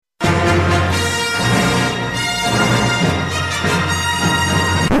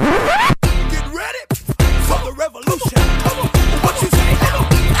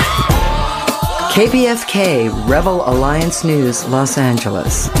KPFK Rebel Alliance News, Los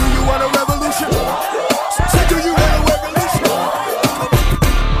Angeles. Do you want a revolution? Say, do you want a revolution?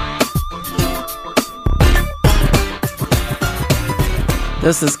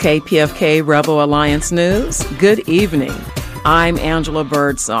 This is KPFK Rebel Alliance News. Good evening. I'm Angela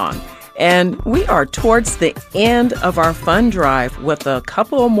Birdsong, and we are towards the end of our fund drive with a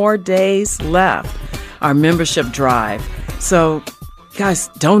couple more days left, our membership drive. So, guys,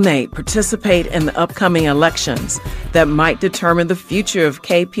 donate, participate in the upcoming elections that might determine the future of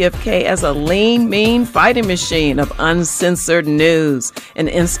KPFK as a lean, mean fighting machine of uncensored news and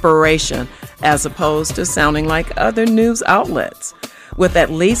inspiration, as opposed to sounding like other news outlets. With at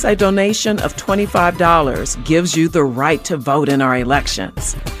least a donation of $25 gives you the right to vote in our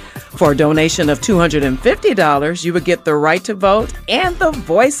elections. For a donation of $250, you would get the right to vote and the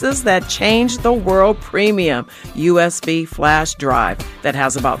Voices That Change the World Premium USB flash drive that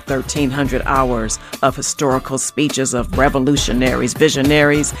has about 1,300 hours of historical speeches of revolutionaries,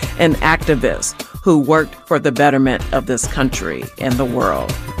 visionaries, and activists who worked for the betterment of this country and the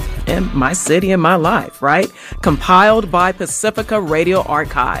world. In my city and my life, right? Compiled by Pacifica Radio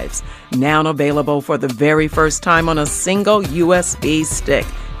Archives, now available for the very first time on a single USB stick,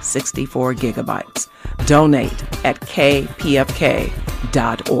 64 gigabytes. Donate at kpfk.org.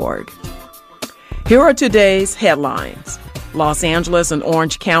 Here are today's headlines. Los Angeles and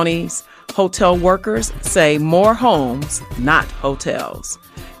Orange counties hotel workers say more homes, not hotels.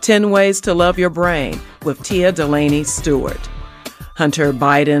 10 ways to love your brain with Tia Delaney Stewart. Hunter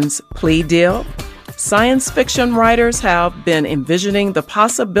Biden's plea deal. Science fiction writers have been envisioning the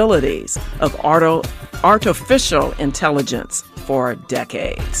possibilities of artificial intelligence for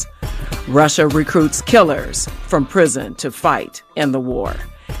decades. Russia recruits killers from prison to fight in the war.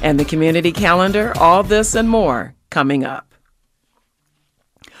 And the community calendar, all this and more coming up.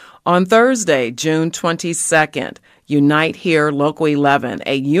 On Thursday, June 22nd, Unite Here Local 11,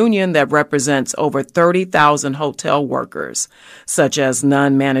 a union that represents over 30,000 hotel workers, such as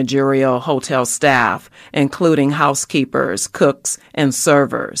non-managerial hotel staff, including housekeepers, cooks, and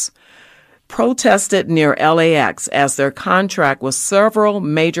servers, protested near LAX as their contract with several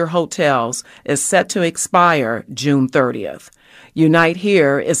major hotels is set to expire June 30th. Unite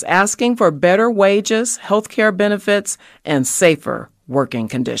Here is asking for better wages, health care benefits, and safer working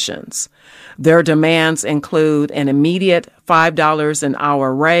conditions. Their demands include an immediate $5 an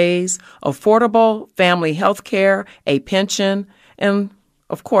hour raise, affordable family health care, a pension, and,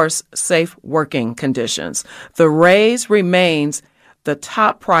 of course, safe working conditions. The raise remains the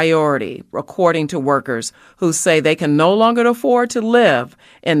top priority, according to workers who say they can no longer afford to live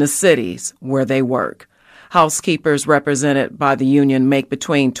in the cities where they work. Housekeepers represented by the union make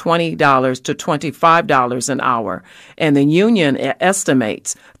between $20 to $25 an hour, and the union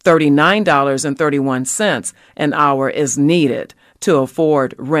estimates $39.31 an hour is needed to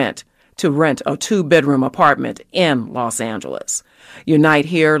afford rent a two-bedroom apartment in Los Angeles. Unite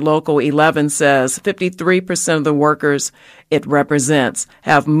Here Local 11 says 53% of the workers it represents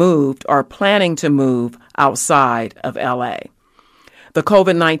have moved or planning to move outside of LA. The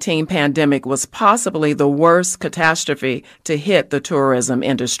COVID-19 pandemic was possibly the worst catastrophe to hit the tourism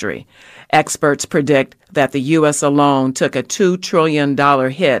industry. Experts predict that the U.S. alone took a $2 trillion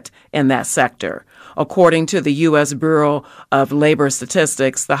hit in that sector. According to the U.S. Bureau of Labor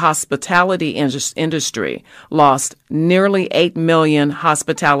Statistics, the hospitality industry lost nearly 8 million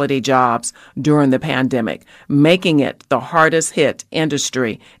hospitality jobs during the pandemic, making it the hardest hit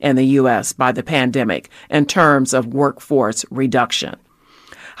industry in the U.S. by the pandemic in terms of workforce reduction.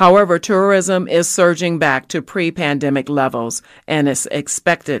 However, tourism is surging back to pre-pandemic levels and is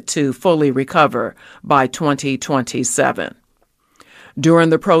expected to fully recover by 2027. During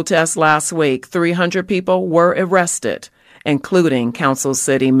the protests last week, 300 people were arrested, including Council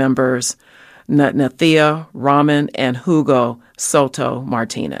City members Nathia Rahman and Hugo Soto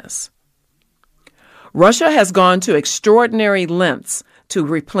Martinez. Russia has gone to extraordinary lengths to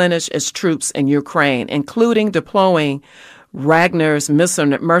replenish its troops in Ukraine, including deploying Wagner's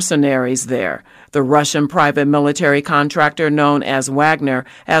mercenaries there. The Russian private military contractor known as Wagner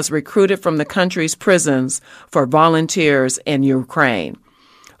has recruited from the country's prisons for volunteers in Ukraine.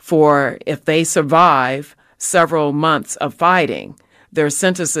 For if they survive several months of fighting, their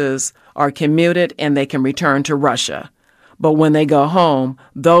sentences are commuted and they can return to Russia. But when they go home,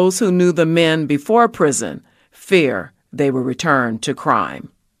 those who knew the men before prison fear they will return to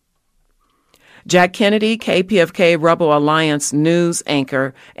crime. Jack Kennedy, KPFK Rebel Alliance news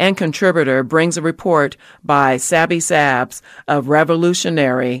anchor and contributor, brings a report by Sabby Sabs of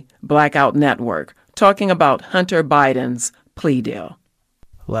Revolutionary Blackout Network, talking about Hunter Biden's plea deal.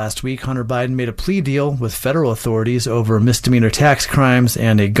 Last week, Hunter Biden made a plea deal with federal authorities over misdemeanor tax crimes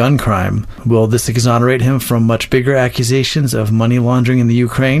and a gun crime. Will this exonerate him from much bigger accusations of money laundering in the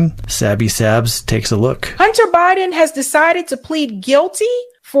Ukraine? Sabby Sabs takes a look. Hunter Biden has decided to plead guilty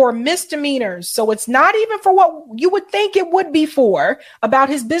for misdemeanors. So it's not even for what you would think it would be for, about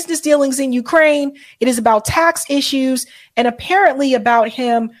his business dealings in Ukraine. It is about tax issues and apparently about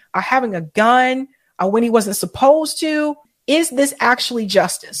him having a gun when he wasn't supposed to. Is this actually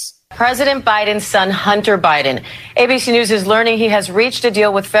justice? President Biden's son, Hunter Biden. ABC News is learning he has reached a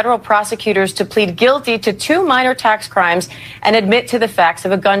deal with federal prosecutors to plead guilty to 2 minor tax crimes and admit to the facts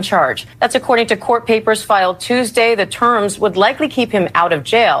of a gun charge. That's according to court papers filed Tuesday. The terms would likely keep him out of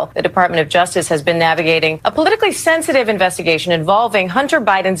jail. The Department of Justice has been navigating a politically sensitive investigation involving Hunter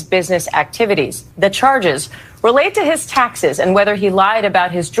Biden's business activities. The charges relate to his taxes and whether he lied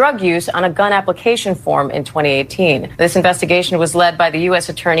about his drug use on a gun application form in 2018. This investigation was led by the U.S.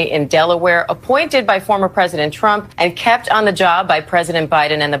 Attorney in Delaware, appointed by former President Trump and kept on the job by President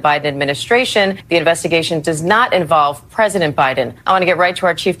Biden and the Biden administration. The investigation does not involve President Biden. I want to get right to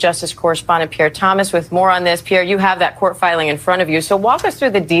our Chief Justice correspondent, Pierre Thomas, with more on this. Pierre, you have that court filing in front of you, so walk us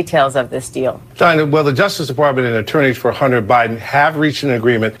through the details of this deal. Well, the Justice Department and attorneys for Hunter Biden have reached an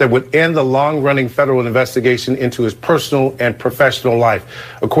agreement that would end the long-running federal investigation into his personal and professional life,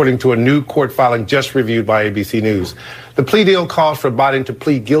 according to a new court filing just reviewed by ABC News. The plea deal calls for Biden to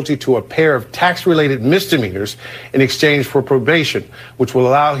plead guilty to a pair of tax-related misdemeanors in exchange for probation, which will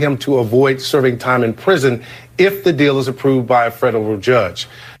allow him to avoid serving time in prison if the deal is approved by a federal judge.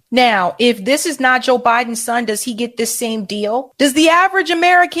 Now, if this is not Joe Biden's son, does he get this same deal? Does the average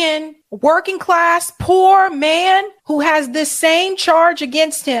American, working class, poor man who has this same charge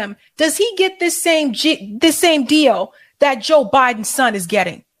against him, does he get this same deal that Joe Biden's son is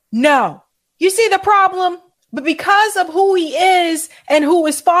getting? No. You see the problem? But because of who he is and who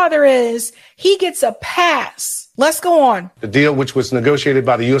his father is, he gets a pass. Let's go on. The deal, which was negotiated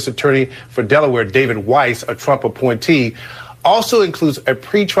by the U.S. Attorney for Delaware, David Weiss, a Trump appointee, also includes a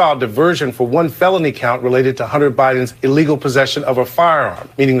pretrial diversion for one felony count related to Hunter Biden's illegal possession of a firearm,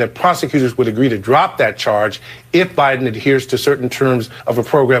 meaning that prosecutors would agree to drop that charge if Biden adheres to certain terms of a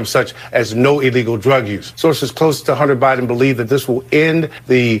program such as no illegal drug use. Sources close to Hunter Biden believe that this will end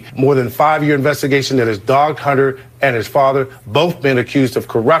the more than 5-year investigation that has dogged Hunter and his father, both men accused of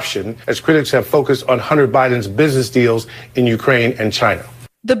corruption, as critics have focused on Hunter Biden's business deals in Ukraine and China.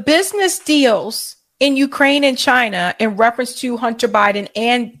 The business deals in Ukraine and China, in reference to Hunter Biden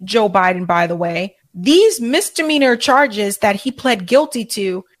and Joe Biden, by the way, these misdemeanor charges that he pled guilty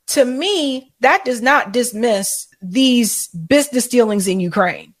to me, that does not dismiss these business dealings in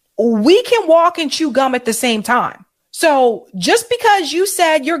Ukraine. We can walk and chew gum at the same time. So just because you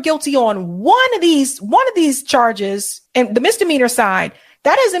said you're guilty on one of these charges and the misdemeanor side,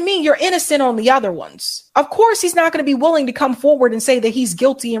 that doesn't mean you're innocent on the other ones. Of course, he's not going to be willing to come forward and say that he's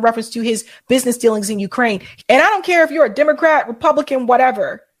guilty in reference to his business dealings in Ukraine. And I don't care if you're a Democrat, Republican,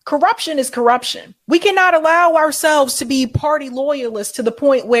 whatever. Corruption is corruption. We cannot allow ourselves to be party loyalists to the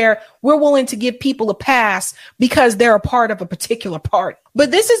point where we're willing to give people a pass because they're a part of a particular party. But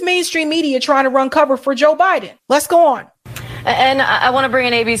this is mainstream media trying to run cover for Joe Biden. Let's go on. And I want to bring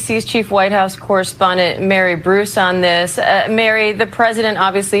in ABC's chief White House correspondent, Mary Bruce, on this. Mary, the president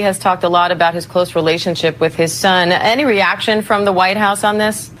obviously has talked a lot about his close relationship with his son. Any reaction from the White House on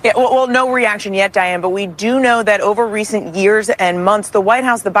this? Yeah, well, no reaction yet, Diane, but we do know that over recent years and months, the White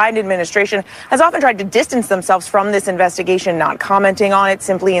House, the Biden administration, has often tried to distance themselves from this investigation, not commenting on it,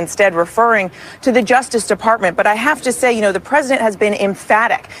 simply instead referring to the Justice Department. But I have to say, the president has been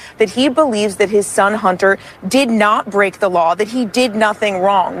emphatic that he believes that his son, Hunter, did not break the law, that he did nothing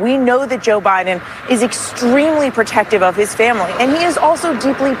wrong. We know that Joe Biden is extremely protective of his family, and he is also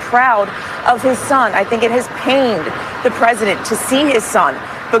deeply proud of his son. I think it has pained the president to see his son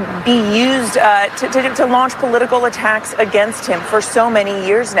be used to launch political attacks against him for so many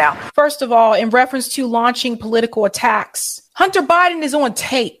years now. First of all, in reference to launching political attacks, Hunter Biden is on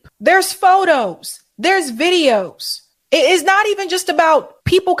tape. There's photos. There's videos. It is not even just about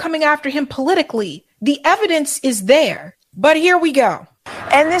people coming after him politically. The evidence is there. But here we go.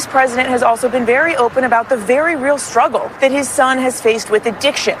 And this president has also been very open about the very real struggle that his son has faced with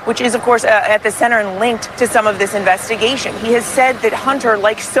addiction, which is, of course, at the center and linked to some of this investigation. He has said that Hunter,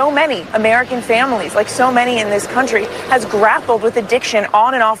 like so many American families, like so many in this country, has grappled with addiction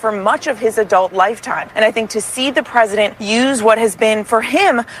on and off for much of his adult lifetime. And I think to see the president use what has been for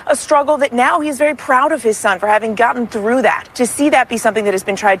him a struggle that now he's very proud of his son for having gotten through that, to see that be something that has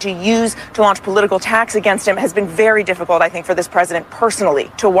been tried to use to launch political attacks against him has been very difficult, I think, for this president personally.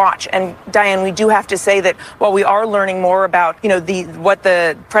 ugly to watch. And Diane, we do have to say that while we are learning more about, what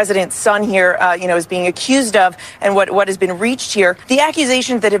the president's son here, is being accused of and what has been reached here, the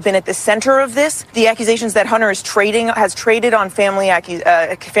accusations that have been at the center of this, the accusations that Hunter has traded on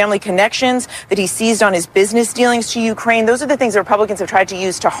family connections, that he seized on his business dealings to Ukraine, those are the things that Republicans have tried to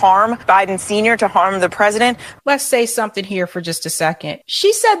use to harm Biden Sr., to harm the president. Let's say something here for just a second.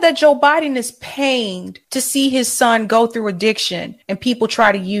 She said that Joe Biden is pained to see his son go through addiction, and people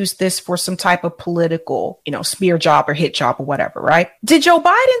try to use this for some type of political, smear job or hit job or whatever, right? Did Joe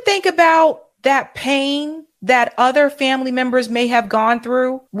Biden think about that pain that other family members may have gone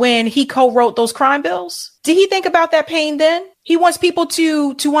through when he co-wrote those crime bills? Did he think about that pain then? He wants people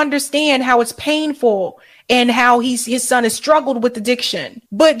to understand how it's painful and how his son has struggled with addiction.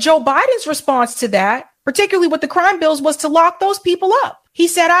 But Joe Biden's response to that, particularly with the crime bills, was to lock those people up. He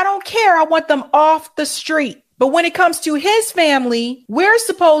said, I don't care. I want them off the street. But when it comes to his family, we're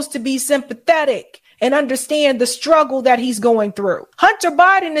supposed to be sympathetic and understand the struggle that he's going through. Hunter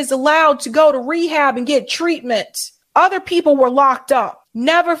Biden is allowed to go to rehab and get treatment. Other people were locked up.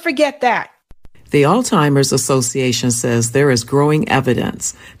 Never forget that. The Alzheimer's Association says there is growing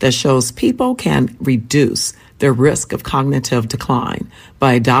evidence that shows people can reduce their risk of cognitive decline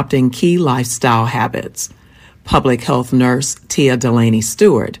by adopting key lifestyle habits. Public health nurse Tia Delaney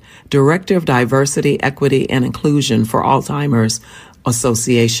Stewart, Director of Diversity, Equity, and Inclusion for Alzheimer's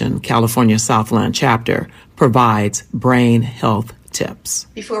Association, California Southland Chapter, provides brain health tips.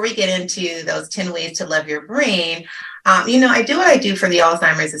 Before we get into those 10 ways to love your brain, I do what I do for the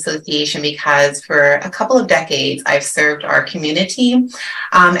Alzheimer's Association because for a couple of decades, I've served our community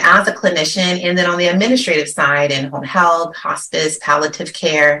as a clinician, and then on the administrative side in home health, hospice, palliative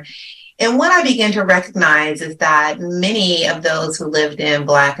care. And what I began to recognize is that many of those who lived in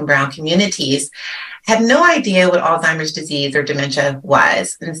Black and Brown communities had no idea what Alzheimer's disease or dementia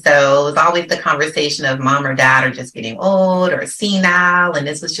was. And so it was always the conversation of mom or dad are just getting old or senile, and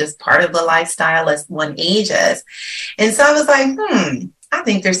this was just part of the lifestyle as one ages. And so I was like, I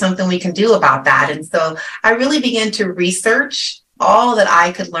think there's something we can do about that. And so I really began to research all that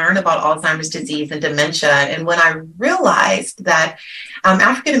I could learn about Alzheimer's disease and dementia. And when I realized that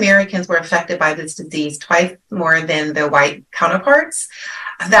African Americans were affected by this disease twice more than their white counterparts,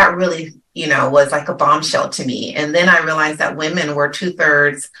 that really, was like a bombshell to me. And then I realized that women were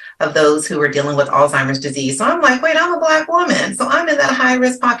 2/3 of those who were dealing with Alzheimer's disease. So I'm like, wait, I'm a Black woman. So I'm in that high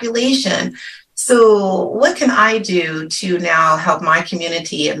risk population. So what can I do to now help my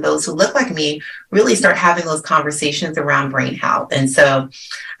community and those who look like me really start having those conversations around brain health? And so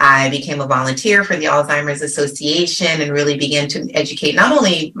I became a volunteer for the Alzheimer's Association and really began to educate not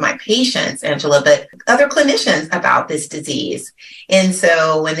only my patients, Angela, but other clinicians about this disease. And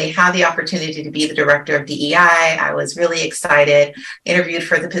so when they had the opportunity to be the director of DEI, I was really excited, interviewed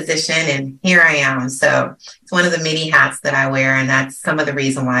for the position, and here I am. So it's one of the many hats that I wear, and that's some of the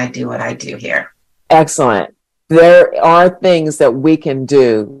reason why I do what I do here. Excellent. There are things that we can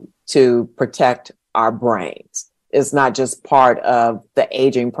do to protect our brains. It's not just part of the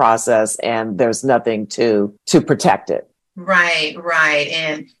aging process and there's nothing to protect it. Right.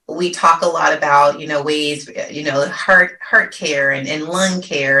 And we talk a lot about, ways, heart care and lung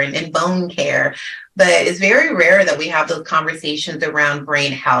care and bone care. But it's very rare that we have those conversations around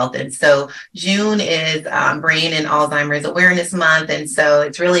brain health. And so June is Brain and Alzheimer's Awareness Month. And so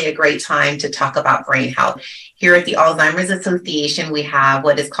it's really a great time to talk about brain health. Here at the Alzheimer's Association, we have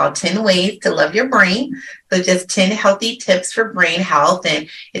what is called 10 Ways to Love Your Brain. So just 10 healthy tips for brain health. And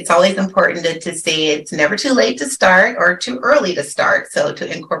it's always important to say it's never too late to start or too early to start. So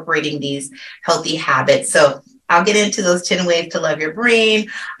to incorporating these healthy habits. So I'll get into those 10 ways to love your brain.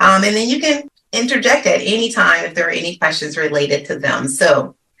 And then you can interject at any time if there are any questions related to them.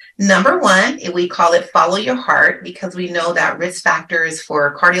 So number one, we call it follow your heart, because we know that risk factors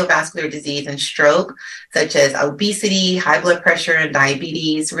for cardiovascular disease and stroke, such as obesity, high blood pressure, and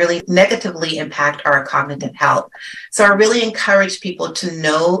diabetes, really negatively impact our cognitive health. So I really encourage people to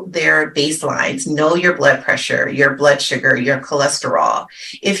know their baselines, know your blood pressure, your blood sugar, your cholesterol.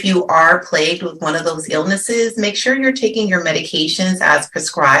 If you are plagued with one of those illnesses, make sure you're taking your medications as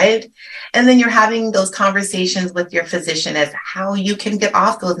prescribed. And then you're having those conversations with your physician as how you can get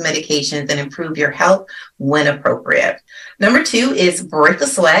off those medications and improve your health when appropriate. Number two is break a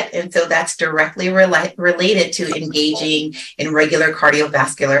sweat. And so that's directly related to engaging in regular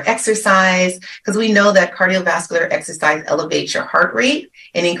cardiovascular exercise, because we know that cardiovascular exercise elevates your heart rate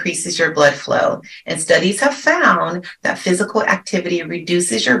and increases your blood flow. And studies have found that physical activity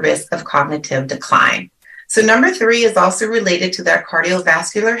reduces your risk of cognitive decline. So number three is also related to that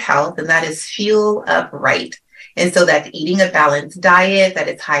cardiovascular health, and that is fuel up right. And so that's eating a balanced diet that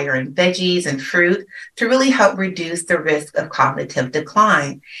is higher in veggies and fruit to really help reduce the risk of cognitive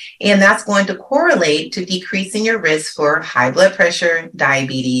decline. And that's going to correlate to decreasing your risk for high blood pressure,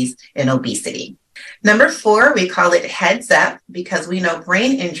 diabetes, and obesity. Number 4, we call it heads up because we know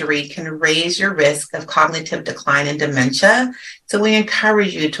brain injury can raise your risk of cognitive decline and dementia. So we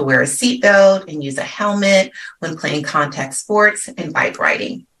encourage you to wear a seatbelt and use a helmet when playing contact sports and bike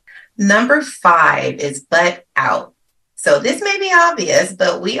riding. Number 5 is butt out. So this may be obvious,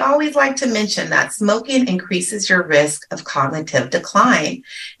 but we always like to mention that smoking increases your risk of cognitive decline.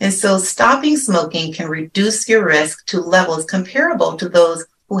 And so stopping smoking can reduce your risk to levels comparable to those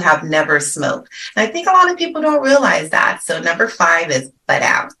who have never smoked. And I think a lot of people don't realize that. So number 5 is butt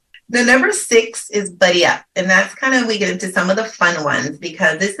out. The number 6 is buddy up. And that's kind of, we get into some of the fun ones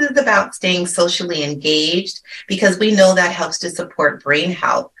because this is about staying socially engaged because we know that helps to support brain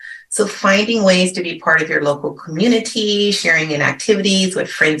health. So finding ways to be part of your local community, sharing in activities with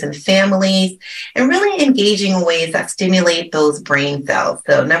friends and families, and really engaging in ways that stimulate those brain cells.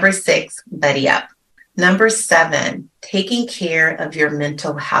 So number 6, buddy up. Number 7, taking care of your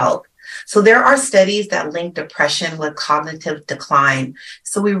mental health. So there are studies that link depression with cognitive decline.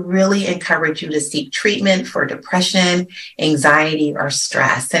 So we really encourage you to seek treatment for depression, anxiety, or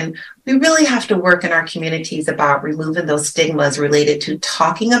stress. And we really have to work in our communities about removing those stigmas related to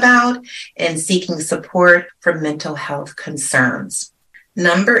talking about and seeking support for mental health concerns.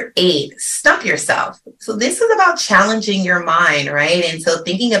 Number 8, stump yourself. So this is about challenging your mind, right? And so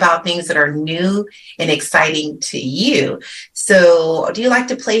thinking about things that are new and exciting to you. So do you like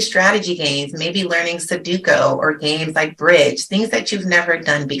to play strategy games, maybe learning Sudoku or games like bridge, things that you've never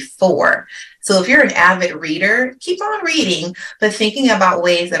done before? So if you're an avid reader, keep on reading, but thinking about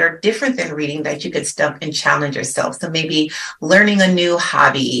ways that are different than reading that you could stump and challenge yourself. So maybe learning a new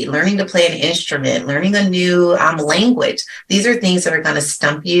hobby, learning to play an instrument, learning a new language. These are things that are going to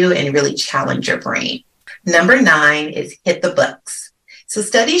stump you and really challenge your brain. Number 9 is hit the books. So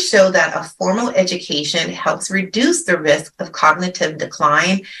studies show that a formal education helps reduce the risk of cognitive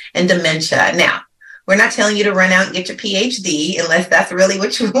decline and dementia. Now, we're not telling you to run out and get your PhD unless that's really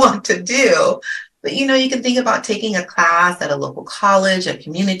what you want to do. But, you can think about taking a class at a local college, a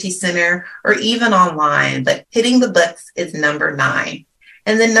community center, or even online. But hitting the books is number 9.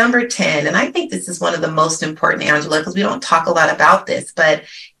 And then number 10, and I think this is one of the most important, Angela, because we don't talk a lot about this, but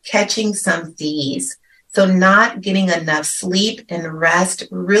catching some Cs. So not getting enough sleep and rest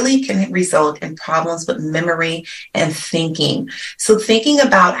really can result in problems with memory and thinking. So thinking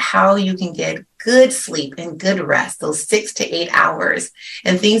about how you can get good sleep and good rest, those 6 to 8 hours,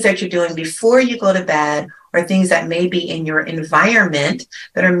 and things that you're doing before you go to bed or things that may be in your environment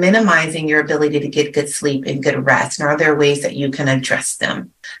that are minimizing your ability to get good sleep and good rest. And are there ways that you can address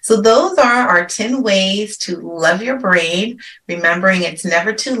them? So those are our 10 ways to love your brain, remembering it's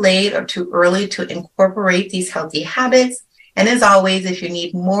never too late or too early to incorporate these healthy habits. And as always, if you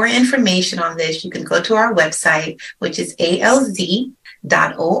need more information on this, you can go to our website, which is alz.org,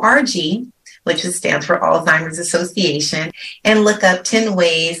 which stands for Alzheimer's Association, and look up 10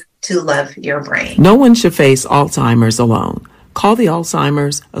 ways to love your brain. No one should face Alzheimer's alone. Call the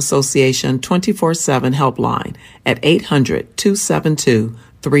Alzheimer's Association 24/7 helpline at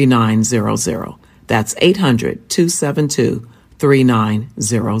 800-272-3900. That's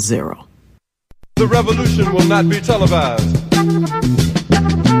 800-272-3900. The revolution will not be televised.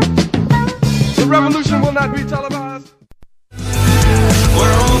 The revolution will not be televised.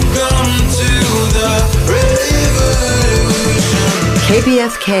 Welcome to the revolution.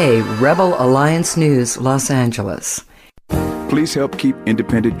 KPFK Rebel Alliance News, Los Angeles. Please help keep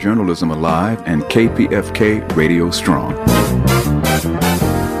independent journalism alive and KPFK radio strong.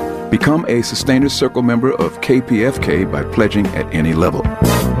 Become a Sustainer Circle member of KPFK by pledging at any level.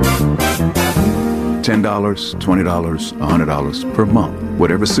 $10, $20, $100 per month,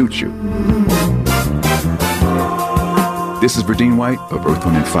 whatever suits you. This is Verdine White of Earth,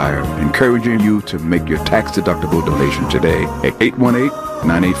 Wind & Fire, encouraging you to make your tax-deductible donation today at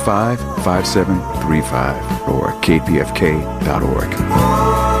 818-985-5735 or kpfk.org.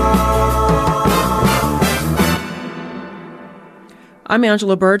 I'm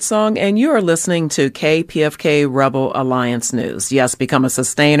Angela Birdsong, and you are listening to KPFK Rebel Alliance News. Yes, become a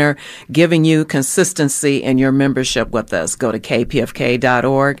sustainer, giving you consistency in your membership with us. Go to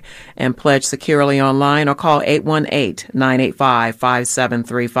kpfk.org and pledge securely online or call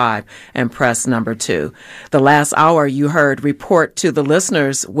 818-985-5735 and press number 2. The last hour you heard report to the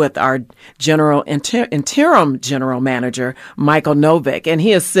listeners with our interim general manager, Michael Novick, and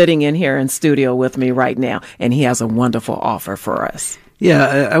he is sitting in here in studio with me right now, and he has a wonderful offer for us.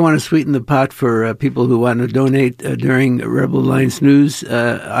 Yeah, I want to sweeten the pot for people who want to donate during Rebel Alliance News.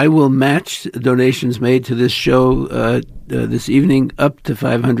 I will match donations made to this show this evening up to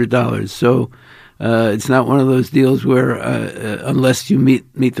 $500. So it's not one of those deals where unless you meet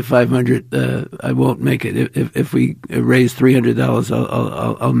the 500, I won't make it. If we raise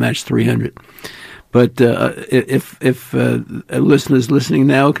 $300, I'll match 300. But if listeners listening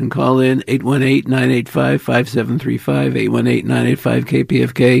now can call in 818-985-5735,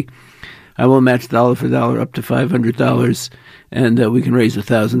 818-985-KPFK, I will match dollar for dollar up to $500, and we can raise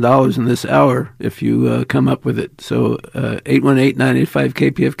 $1,000 in this hour if you come up with it. So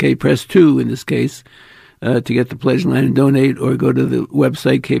 818-985-KPFK, press 2 in this case to get the pledge line and donate, or go to the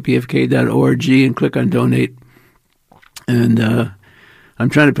website kpfk.org and click on donate. And I'm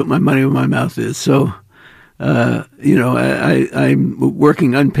trying to put my money where my mouth is. So, I'm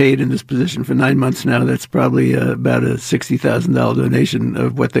working unpaid in this position for 9 months now. That's probably about a $60,000 donation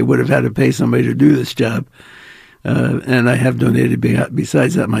of what they would have had to pay somebody to do this job. And I have donated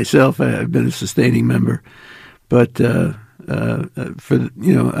besides that myself. I've been a sustaining member. But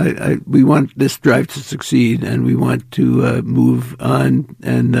we want this drive to succeed, and we want to move on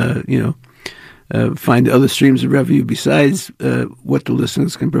and, find other streams of revenue besides what the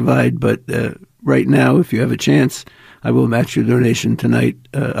listeners can provide. But right now, if you have a chance, I will match your donation tonight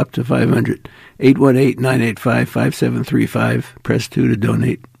up to $500. 818-985-5735. Press 2 to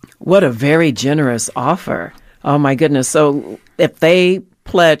donate. What a very generous offer. Oh, my goodness. So if they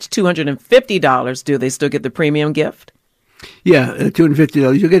pledge $250, do they still get the premium gift? Yeah,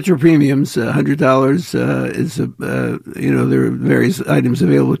 $250. You'll get your premiums. $100 is, there are various items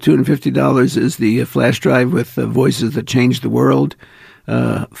available. $250 is the flash drive with voices that changed the world.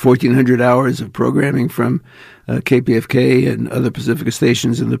 1,400 hours of programming from KPFK and other Pacifica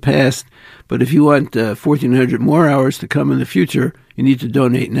stations in the past. But if you want 1,400 more hours to come in the future, you need to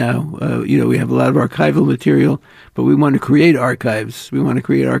donate now. We have a lot of archival material, but we want to create archives. We want to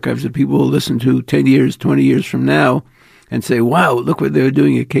create archives that people will listen to 10 years, 20 years from now, and say, wow, look what they were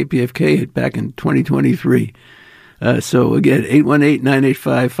doing at KPFK back in 2023. So again,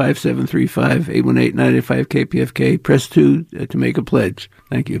 818-985-5735, 818-985-KPFK. Press 2 to make a pledge.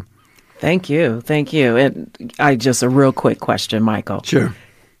 Thank you. Thank you. And just a real quick question, Michael. Sure.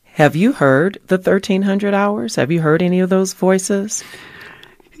 Have you heard the 1,300 hours? Have you heard any of those voices?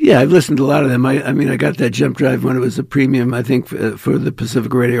 Yeah, I've listened to a lot of them. I got that jump drive when it was a premium, I think, for the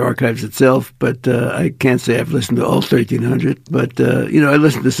Pacific Radio Archives itself. But I can't say I've listened to all 1,300. But, I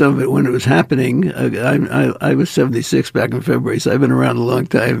listened to some of it when it was happening. I was 76 back in February, so I've been around a long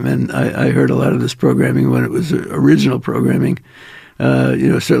time. And I heard a lot of this programming when it was original programming.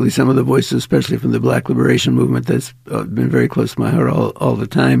 Certainly some of the voices, especially from the Black Liberation Movement, that's been very close to my heart all the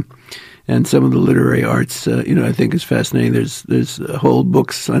time. And some of the literary arts, I think is fascinating. There's whole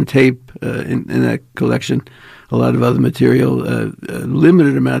books on tape in that collection. A lot of other material, a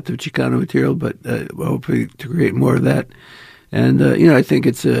limited amount of Chicano material, but hopefully to create more of that. And, I think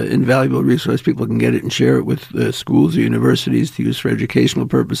it's an invaluable resource. People can get it and share it with schools or universities to use for educational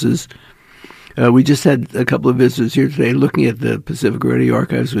purposes. We just had a couple of visitors here today looking at the Pacific Radio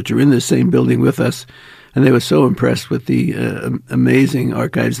Archives, which are in the same building with us. And they were so impressed with the amazing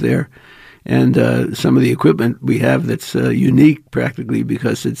archives there. And some of the equipment we have that's unique practically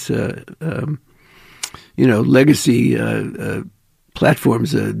because it's, legacy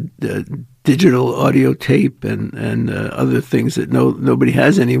platforms, digital audio tape and other things that nobody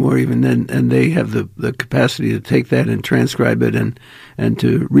has anymore even then. And they have the capacity to take that and transcribe it and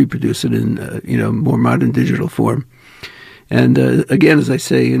to reproduce it in, more modern digital form. And again, as I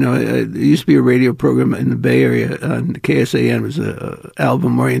say, there used to be a radio program in the Bay Area on KSAN. It was an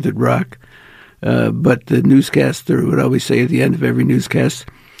album-oriented rock. But the newscaster would always say at the end of every newscast,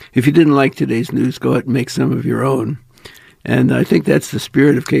 if you didn't like today's news, go out and make some of your own. And I think that's the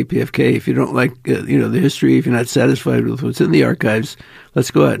spirit of KPFK. If you don't like, the history, if you're not satisfied with what's in the archives,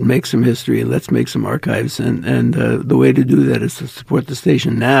 let's go out and make some history and let's make some archives. And the way to do that is to support the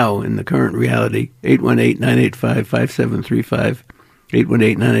station now in the current reality. 818-985-5735,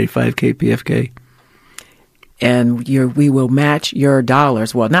 818-985-KPFK. And we will match your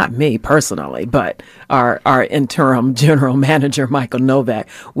dollars. Well, not me personally, but our interim general manager, Michael Novak,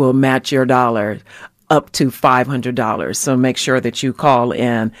 will match your dollars up to $500. So make sure that you call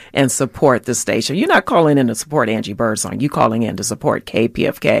in and support the station. You're not calling in to support Angie Birdsong. You're calling in to support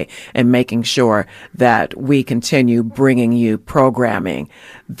KPFK and making sure that we continue bringing you programming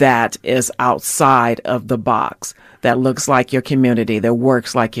that is outside of the box, that looks like your community, that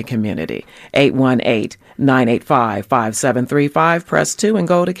works like your community. 818-985-5735. Press 2 and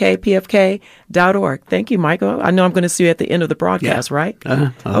go to kpfk.org. Thank you, Michael. I know I'm going to see you at the end of the broadcast, right?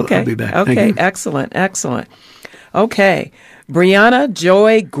 I'll be back. Okay, excellent. Okay. Brianna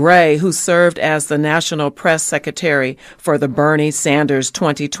Joy Gray, who served as the National Press Secretary for the Bernie Sanders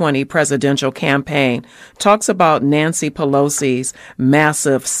 2020 presidential campaign, talks about Nancy Pelosi's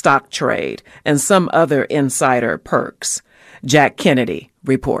massive stock trade and some other insider perks. Jack Kennedy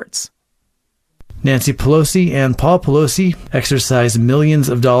reports. Nancy Pelosi and Paul Pelosi exercised millions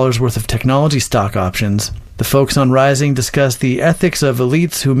of dollars worth of technology stock options. The folks on Rising discuss the ethics of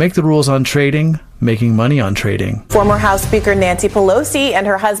elites who make the rules on trading, making money on trading. Former House Speaker Nancy Pelosi and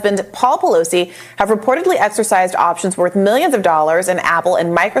her husband Paul Pelosi have reportedly exercised options worth millions of dollars in Apple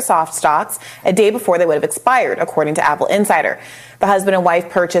and Microsoft stocks a day before they would have expired, according to Apple Insider. The husband and wife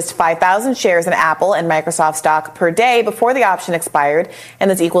purchased 5,000 shares in Apple and Microsoft stock per day before the option expired, and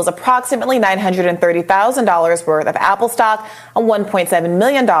this equals approximately $930,000 worth of Apple stock and $1.7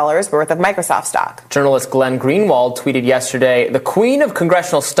 million worth of Microsoft stock. Journalist Glenn Greenwald tweeted yesterday, "The queen of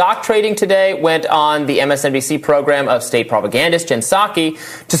congressional stock trading today went on the MSNBC program of state propagandist Jen Psaki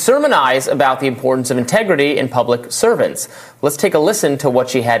to sermonize about the importance of integrity in public servants." Let's take a listen to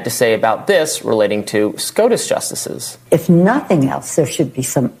what she had to say about this relating to SCOTUS justices. If nothing else, there should be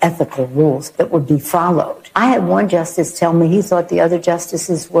some ethical rules that would be followed. I had one justice tell me he thought the other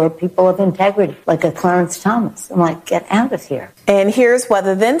justices were people of integrity, like a Clarence Thomas. I'm like, get out of here. And here's what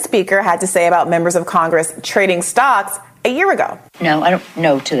the then Speaker had to say about members of Congress trading stocks a year ago. No, I don't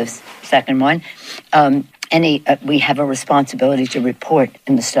know to the second one. We have a responsibility to report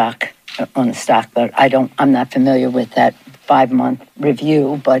in the stock, on the stock, but I'm not familiar with that 5-month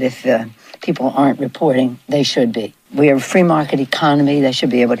review, but if people aren't reporting, they should be. We are a free market economy. They should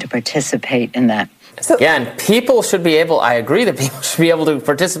be able to participate in that. So, again, I agree that people should be able to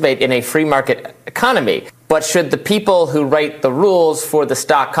participate in a free market economy. But should the people who write the rules for the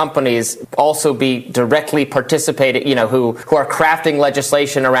stock companies also be directly participating, who are crafting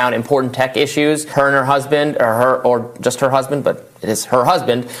legislation around important tech issues? Her and her husband, or just her husband, but it is her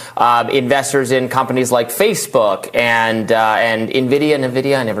husband, investors in companies like Facebook and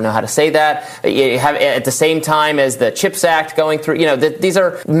NVIDIA, I never know how to say that, at the same time as the CHIPS Act going through. These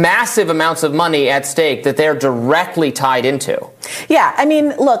are massive amounts of money at stake that they're directly tied into. Yeah, I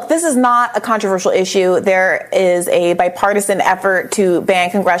mean, look, this is not a controversial issue. There is a bipartisan effort to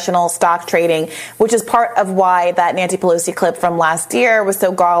ban congressional stock trading, which is part of why that Nancy Pelosi clip from last year was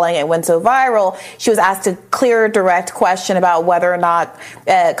so galling and went so viral. She was asked a clear, direct question about whether or not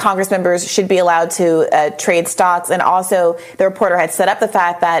Congress members should be allowed to trade stocks. And also, the reporter had set up the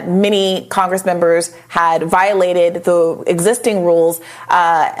fact that many Congress members had violated the existing rules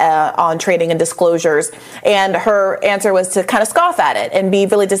on trading and disclosures. And her answer was to kind of scoff at it and be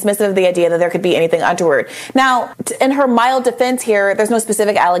really dismissive of the idea that there could be anything untoward. Now, in her mild defense here, there's no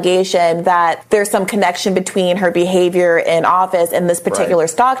specific allegation that there's some connection between her behavior in office and this particular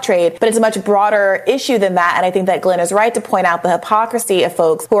stock trade, but it's a much broader issue than that. And I think that Glenn is right to point out the hypocrisy of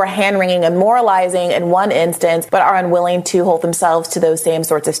folks who are hand-wringing and moralizing in one instance, but are unwilling to hold themselves to those same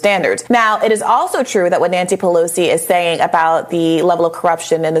sorts of standards. Now, it is also true that what Nancy Pelosi is saying about the level of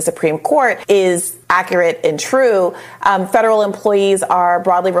corruption in the Supreme Court is accurate and true. Federal employees are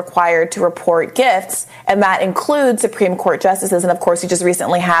broadly required to report gifts, and that includes Supreme Court justices. And of course, you just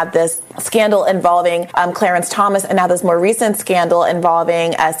recently had this scandal involving Clarence Thomas, and now this more recent scandal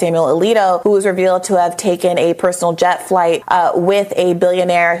involving Samuel Alito, who was revealed to have taken a personal jet flight with a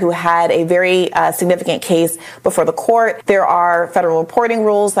billionaire who had a very significant case before the court. There are federal reporting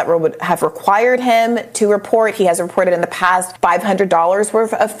rules that would have required him to report. He has reported in the past $500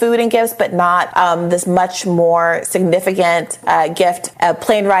 worth of food and gifts, but not this much more significant gift, a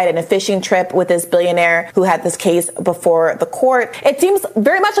plane ride and a fishing trip with this billionaire who had this case before the court. It seems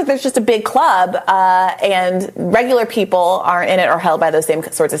very much like there's just a big club and regular people aren't in it or held by those same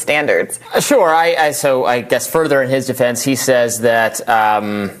sorts of standards. Sure. So I guess further in his defense, he says that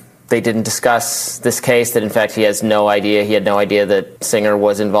they didn't discuss this case, that in fact he had no idea that Singer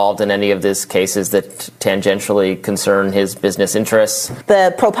was involved in any of these cases that tangentially concern his business interests.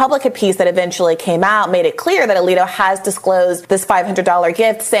 The ProPublica piece that eventually came out made it clear that Alito has disclosed this $500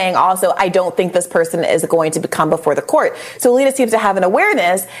 gift, saying also, I don't think this person is going to come before the court. So Alito seems to have an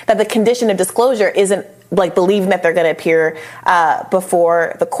awareness that the condition of disclosure isn't believing that they're going to appear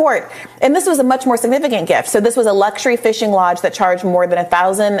before the court. And this was a much more significant gift. So this was a luxury fishing lodge that charged more than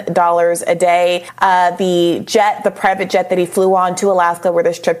 $1,000 a day. The private jet that he flew on to Alaska where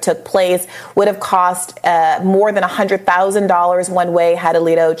this trip took place would have cost more than $100,000 one way had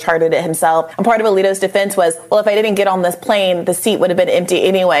Alito chartered it himself. And part of Alito's defense was, well, if I didn't get on this plane, the seat would have been empty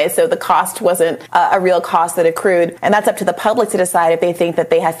anyway. So the cost wasn't a real cost that accrued. And that's up to the public to decide if they think that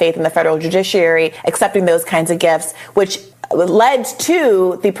they have faith in the federal judiciary accepting those kinds of gifts, which led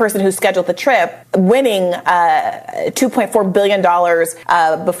to the person who scheduled the trip winning $2.4 billion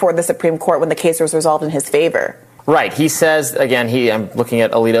before the Supreme Court when the case was resolved in his favor. Right. He says, again, I'm looking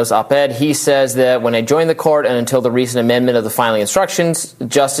at Alito's op-ed. He says that when I joined the court and until the recent amendment of the filing instructions,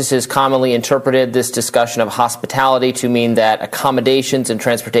 justices commonly interpreted this discussion of hospitality to mean that accommodations and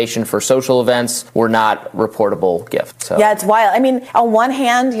transportation for social events were not reportable gifts. So. Yeah, it's wild. I mean, on one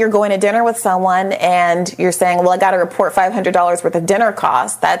hand, you're going to dinner with someone and you're saying, well, I got to report $500 worth of dinner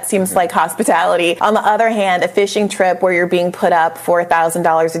costs. That seems like hospitality. On the other hand, a fishing trip where you're being put up for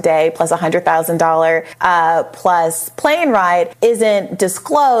 $1,000 a day plus $100,000 plus plane ride isn't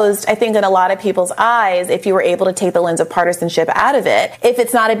disclosed, I think, in a lot of people's eyes. If you were able to take the lens of partisanship out of it, if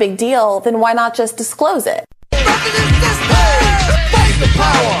it's not a big deal, then why not just disclose it? Fight the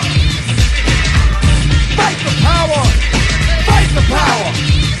power! Fight the power! Fight the power!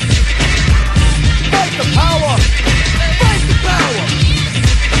 Fight the power! Fight the power!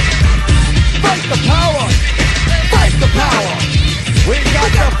 Fight the power! Fight the power! We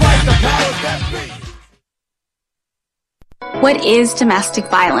got to fight the powers that be! What is domestic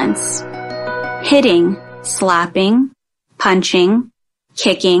violence? Hitting, slapping, punching,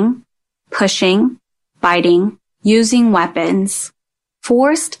 kicking, pushing, biting, using weapons,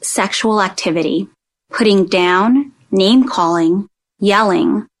 forced sexual activity, putting down, name-calling,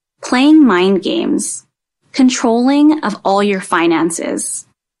 yelling, playing mind games, controlling of all your finances,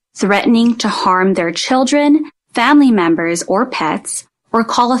 threatening to harm their children, family members, or pets, or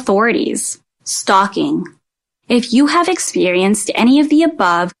call authorities, stalking. If you have experienced any of the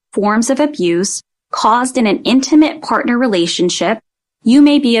above forms of abuse caused in an intimate partner relationship, you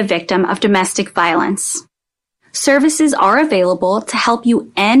may be a victim of domestic violence. Services are available to help you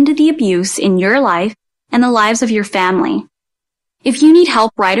end the abuse in your life and the lives of your family. If you need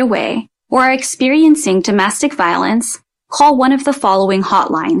help right away or are experiencing domestic violence, call one of the following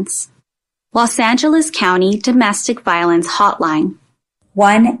hotlines. Los Angeles County Domestic Violence Hotline,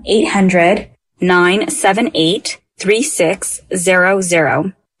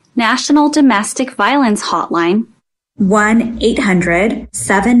 1-800-978-3600. National Domestic Violence Hotline,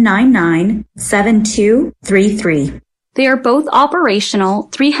 1-800-799-7233. They are both operational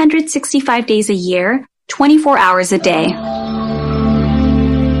 365 days a year, 24 hours a day.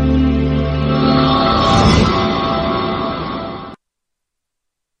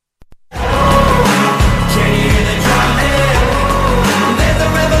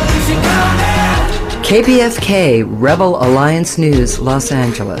 KPFK Rebel Alliance News, Los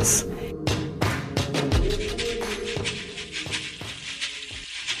Angeles.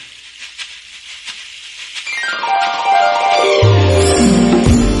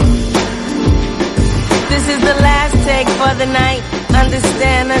 This is the last take for the night.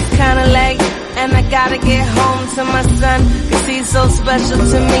 Understand that's kinda late, and I gotta get home to my son, 'cause he's so special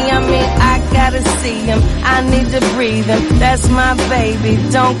to me. I mean, I gotta see him, I need to breathe him. That's my baby,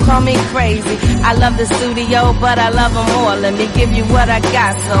 don't call me crazy. I love the studio, but I love him more. Let me give you what I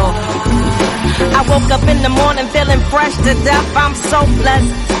got, so I woke up in the morning feeling fresh to death. I'm so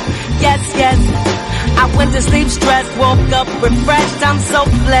blessed, yes, yes. I went to sleep stressed, woke up refreshed. I'm so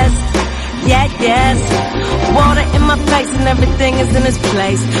blessed, yeah, yes. Water in my face and everything is in its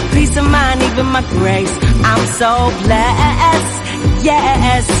place. Peace of mind, even my grace. I'm so blessed,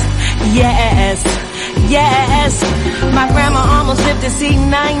 yes, yes, yes. My grandma almost lived to see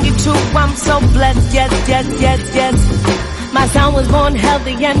 92. I'm so blessed, yes, yes, yes, yes. My son was born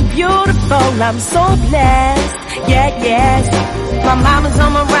healthy and beautiful. I'm so blessed, yeah, yes. My mama's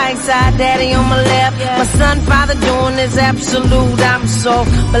on my right side, daddy on my left. My son, father doing is absolute. I'm so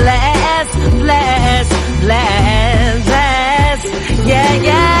blessed, blessed, blessed, blessed. Yeah,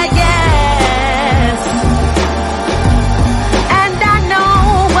 yeah, yes. And I know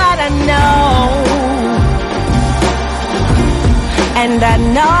what I know. And I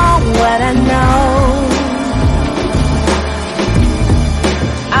know what I know.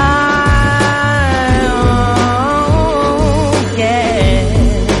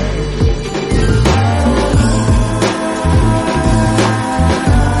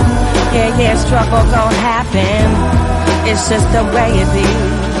 Struggle gon' happen, it's just the way it be.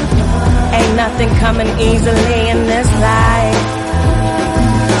 Ain't nothing nothing coming easily in this life.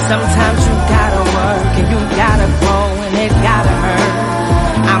 Sometimes you gotta work and you gotta grow and it gotta hurt.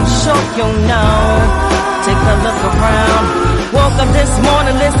 I'm sure you know. Take a look around. Woke up this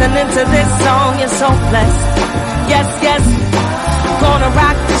morning listening to this song. You're so blessed. Yes, yes. Gonna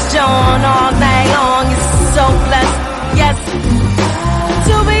rock this joint all night long. You're so blessed. Yes.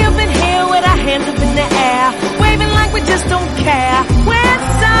 To be up in here with our hands up in the air, waving like we just don't care. We're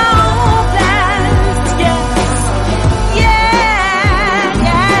so blessed. Yes. Yeah,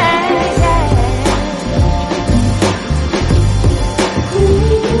 yeah, yeah.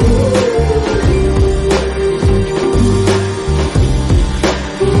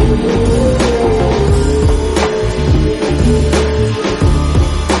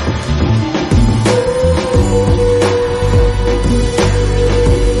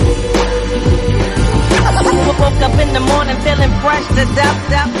 Woke up in the morning feeling fresh to death.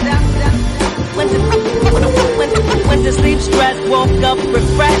 Went to sleep stressed, woke up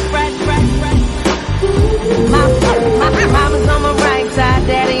refreshed. Mama's on my right side,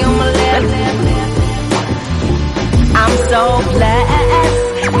 daddy on my left. I'm so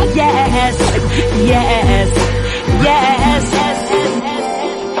blessed. Yes, yes, yes, yes.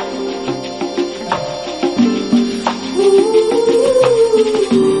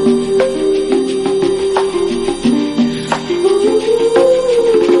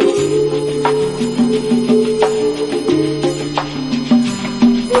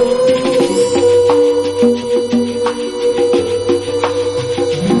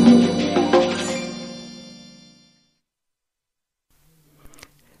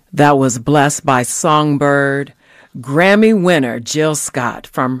 That was Blessed by Songbird, Grammy winner Jill Scott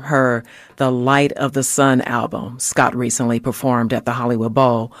from her The Light of the Sun album. Scott recently performed at the Hollywood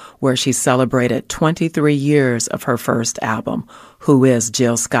Bowl, where she celebrated 23 years of her first album, Who is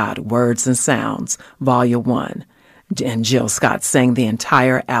Jill Scott? Words and Sounds, Volume 1. And Jill Scott sang the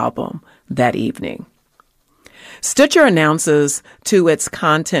entire album that evening. Stitcher announces to its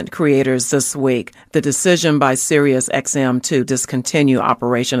content creators this week the decision by SiriusXM to discontinue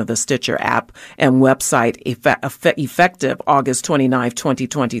operation of the Stitcher app and website effective August 29,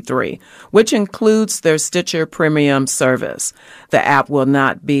 2023, which includes their Stitcher Premium service. The app will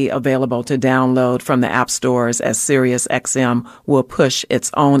not be available to download from the app stores as SiriusXM will push its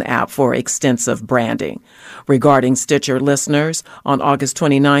own app for extensive branding. Regarding Stitcher listeners, on August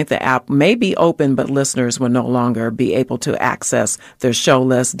 29th, the app may be open, but listeners will no longer be able to access their show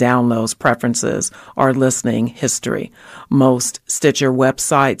list, downloads, preferences, or listening history. Most Stitcher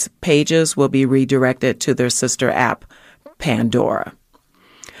websites pages will be redirected to their sister app, Pandora.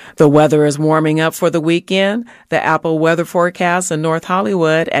 The weather is warming up for the weekend. The Apple weather forecast in North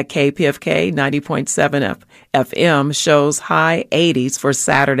Hollywood at KPFK 90.7 FM shows high 80s for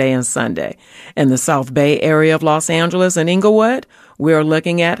Saturday and Sunday. In the South Bay area of Los Angeles and Inglewood, we're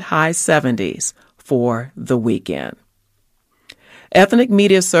looking at high 70s for the weekend. Ethnic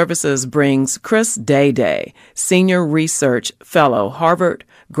Media Services brings Chris Day, Senior Research Fellow, Harvard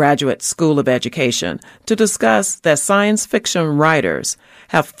Graduate School of Education, to discuss that science fiction writers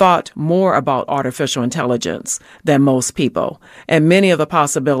have thought more about artificial intelligence than most people, and many of the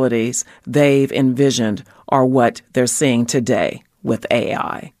possibilities they've envisioned are what they're seeing today with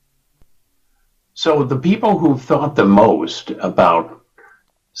AI. So the people who've thought the most about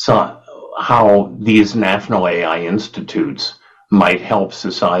how these national AI institutes might help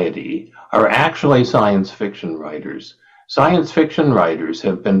society are actually science fiction writers. Science fiction writers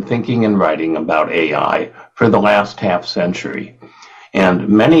have been thinking and writing about AI for the last half century. And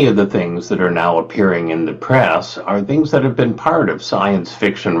many of the things that are now appearing in the press are things that have been part of science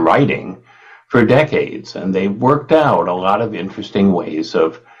fiction writing for decades. And they've worked out a lot of interesting ways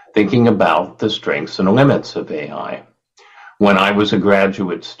of thinking about the strengths and limits of AI. When I was a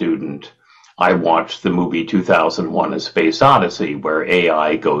graduate student, I watched the movie 2001: A Space Odyssey, where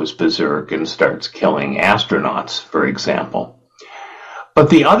AI goes berserk and starts killing astronauts, for example.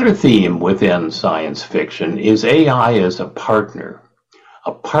 But the other theme within science fiction is AI as a partner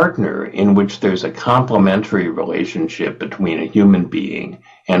in which there's a complementary relationship between a human being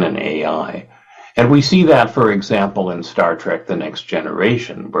and an AI. And we see that, for example, in Star Trek: The Next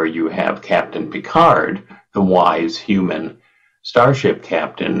Generation, where you have Captain Picard, the wise human starship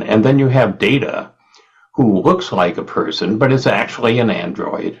captain, and then you have Data, who looks like a person, but is actually an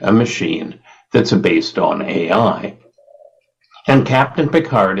android, a machine that's based on AI. And Captain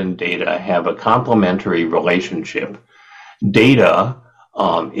Picard and Data have a complementary relationship. Data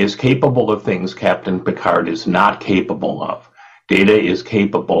is capable of things Captain Picard is not capable of. Data is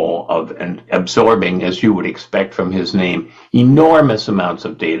capable of absorbing, as you would expect from his name, enormous amounts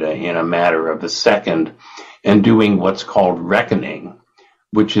of data in a matter of a second and doing what's called reckoning,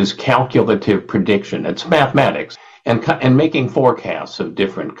 which is calculative prediction. It's mathematics and making forecasts of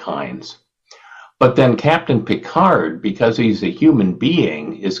different kinds. But then Captain Picard, because he's a human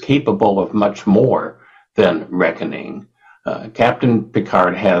being, is capable of much more than reckoning. Captain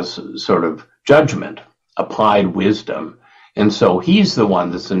Picard has sort of judgment, applied wisdom. And so he's the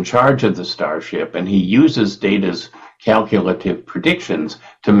one that's in charge of the starship, and he uses Data's calculative predictions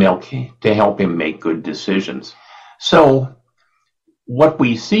to help him make good decisions. So what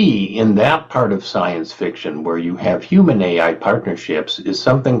we see in that part of science fiction where you have human AI partnerships is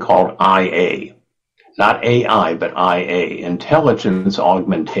something called IA. Not AI, but IA, intelligence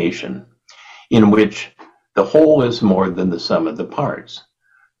augmentation, in which the whole is more than the sum of the parts.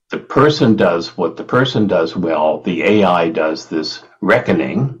 The person does what the person does well, the AI does this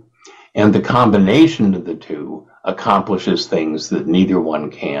reckoning, and the combination of the two accomplishes things that neither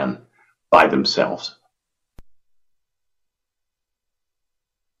one can by themselves.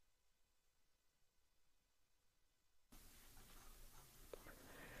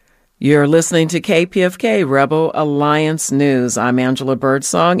 You're listening to KPFK Rebel Alliance News. I'm Angela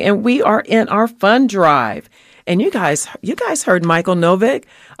Birdsong, and we are in our fund drive. And you guys heard Michael Novick,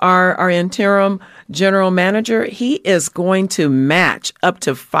 our interim general manager. He is going to match up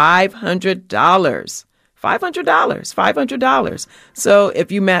to $500. $500. So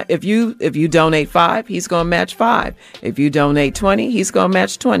if you donate $5, he's going to match $5. If you donate $20, he's going to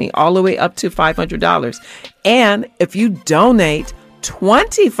match $20, all the way up to $500. And if you donate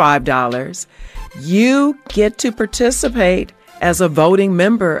 $25, you get to participate as a voting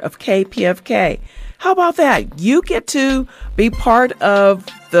member of KPFK. How about that? You get to be part of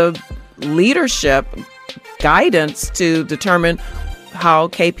the leadership guidance to determine how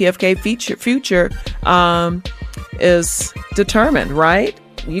KPFK future is determined, right?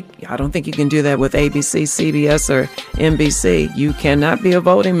 I don't think you can do that with ABC, CBS, or NBC. You cannot be a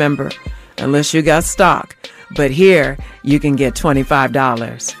voting member unless you got stock. But here, you can get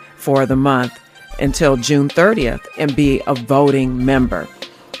 $25 for the month until June 30th and be a voting member.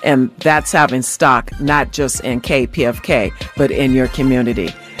 And that's having stock not just in KPFK, but in your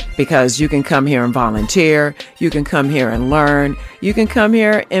community. Because you can come here and volunteer, you can come here and learn, you can come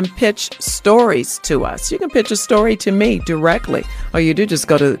here and pitch stories to us. You can pitch a story to me directly. All you do just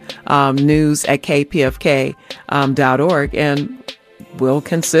go to news@kpfk.org and we'll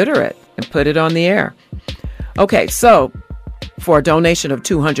consider it and put it on the air. Okay, so for a donation of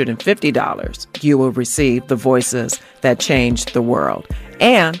 $250, you will receive the voices that changed the world.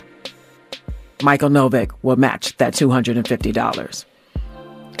 And Michael Novick will match that $250.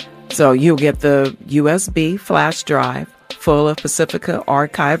 So you'll get the USB flash drive full of Pacifica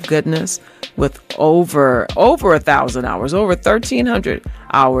archive goodness with over 1,000 hours, over 1,300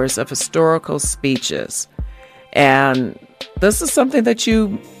 hours of historical speeches. And this is something that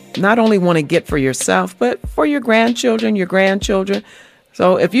you not only want to get for yourself, but for your grandchildren.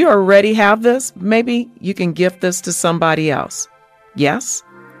 So if you already have this, maybe you can gift this to somebody else. Yes?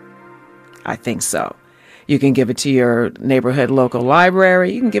 I think so. You can give it to your neighborhood local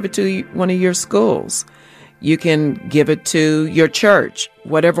library. You can give it to one of your schools. You can give it to your church,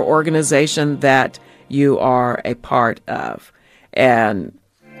 whatever organization that you are a part of. And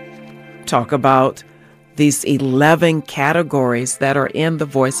talk about these 11 categories that are in the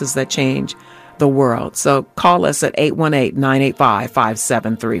Voices That Change the World. So call us at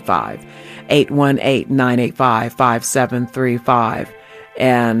 818-985-5735, 818-985-5735,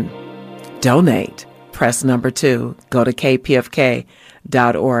 and donate. Press number 2. Go to kpfk.org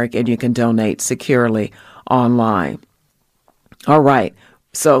and you can donate securely online. All right.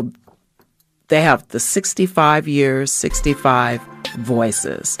 So they have the 65 years, 65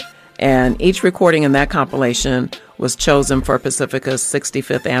 voices. And each recording in that compilation was chosen for Pacifica's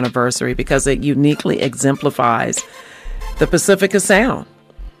 65th anniversary because it uniquely exemplifies the Pacifica sound.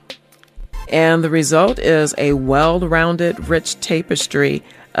 And the result is a well-rounded, rich tapestry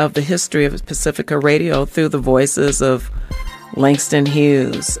of the history of Pacifica Radio through the voices of Langston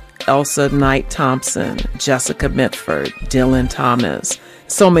Hughes, Elsa Knight Thompson, Jessica Mitford, Dylan Thomas,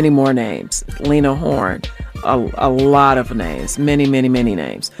 so many more names, Lena Horne, a lot of names, many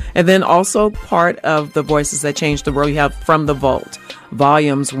names. And then also part of the Voices That Change the World, you have From the Vault,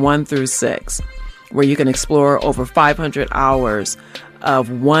 volumes 1 through 6, where you can explore over 500 hours of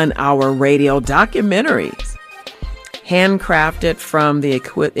 1-hour radio documentaries, handcrafted from the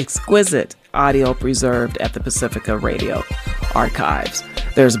exquisite audio preserved at the Pacifica Radio archives.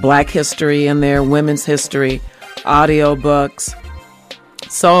 There's Black history in there, women's history, audiobooks.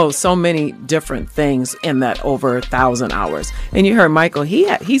 So many different things in that over 1,000 hours. And you heard Michael,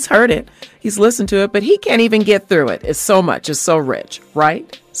 he's heard it. He's listened to it, but he can't even get through it. It's so much. It's so rich,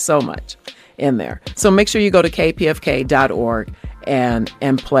 right? So much in there. So make sure you go to kpfk.org and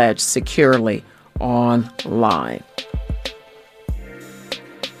pledge securely online.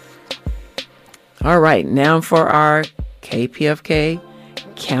 All right, now for our KPFK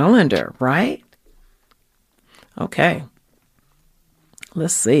calendar, right? Okay.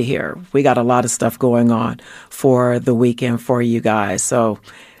 Let's see here. We got a lot of stuff going on for the weekend for you guys. So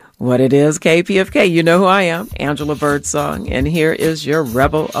what it is, KPFK, you know who I am, Angela Birdsong, and here is your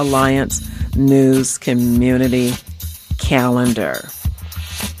Rebel Alliance News Community Calendar.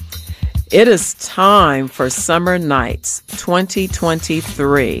 It is time for Summer Nights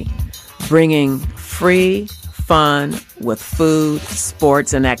 2023, bringing free fun with food,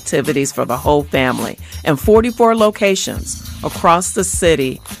 sports, and activities for the whole family in 44 locations across the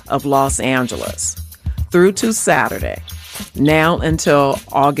city of Los Angeles through to Saturday, now until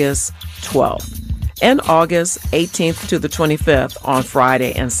August 12th, and August 18th to the 25th on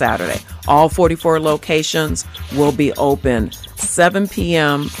Friday and Saturday. All 44 locations will be open 7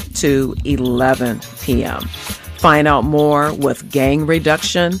 p.m. to 11 p.m. Find out more with Gang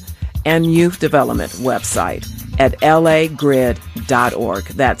Reduction and Youth Development website at lagrid.org.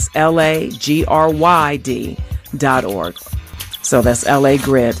 That's LAGRYD.org. So that's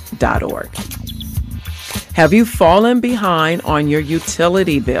lagrid.org. Have you fallen behind on your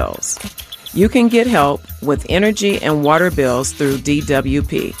utility bills? You can get help with energy and water bills through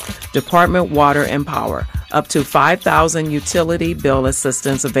DWP, Department Water and Power. Up to 5,000 utility bill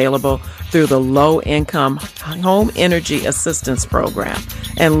assistance available through the Low Income Home Energy Assistance Program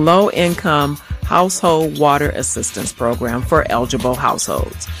and Low Income Household Water Assistance Program for eligible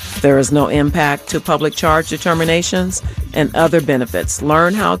households. There is no impact to public charge determinations and other benefits.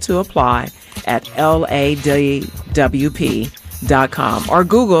 Learn how to apply at LADWP.com or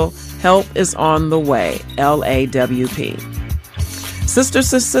Google Help is on the Way, LAWP. Sister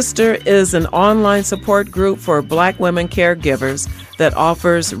to Sister is an online support group for Black women caregivers that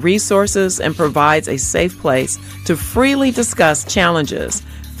offers resources and provides a safe place to freely discuss challenges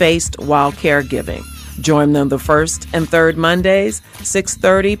faced while caregiving. Join them the first and third Mondays,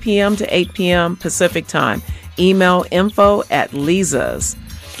 6:30 p.m. to 8 p.m. Pacific Time. Email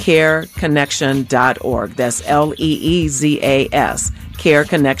info@leezascareconnection.org. That's LEEZAS,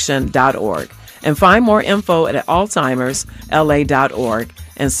 careconnection.org. And find more info at alzheimersla.org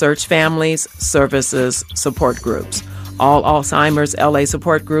and search Families Services Support Groups. All Alzheimer's LA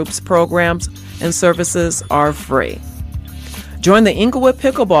support groups, programs, and services are free. Join the Inglewood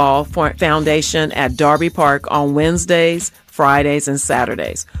Pickleball Foundation at Darby Park on Wednesdays, Fridays, and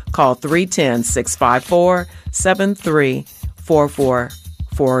Saturdays. Call 310-654-7344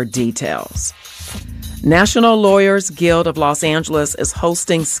 for details. National Lawyers Guild of Los Angeles is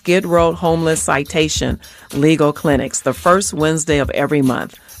hosting Skid Row Homeless Citation Legal Clinics the first Wednesday of every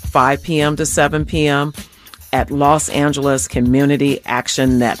month, 5 p.m. to 7 p.m. at Los Angeles Community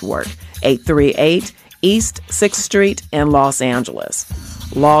Action Network, 838 East 6th Street in Los Angeles.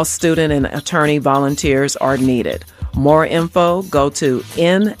 Law student and attorney volunteers are needed. More info, go to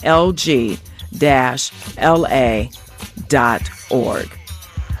nlg-la.org.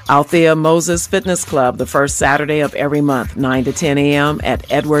 Althea Moses Fitness Club, the first Saturday of every month, 9 to 10 a.m. at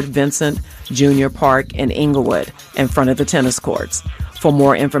Edward Vincent Jr. Park in Inglewood, in front of the tennis courts. For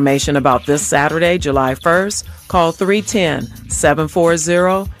more information about this Saturday, July 1st, call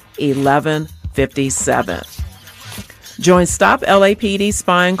 310-740-1157. Join Stop LAPD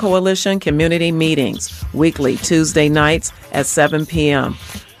Spying Coalition community meetings weekly Tuesday nights at 7 p.m.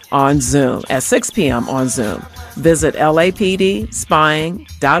 on Zoom, at 6 p.m. on Zoom. Visit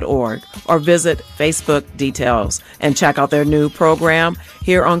lapdspying.org or visit Facebook details and check out their new program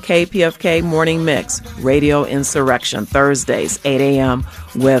here on KPFK Morning Mix, Radio Insurrection, Thursdays, 8 a.m.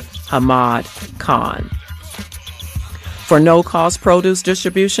 with Hamad Khan. For no-cost produce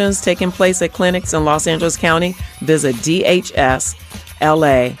distributions taking place at clinics in Los Angeles County, visit dhsla.gov.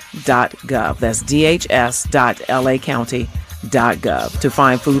 That's dhs.lacounty.gov. To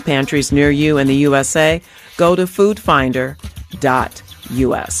find food pantries near you in the USA, go to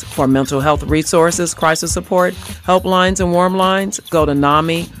foodfinder.us. For mental health resources, crisis support, helplines, and warm lines, go to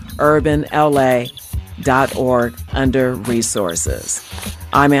NAMIUrbanLA.org under resources.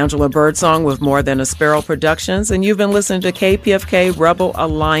 I'm Angela Birdsong with More Than a Sparrow Productions, and you've been listening to KPFK Rebel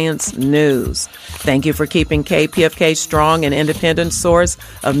Alliance News. Thank you for keeping KPFK strong and independent source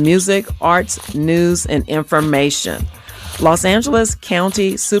of music, arts, news, and information. Los Angeles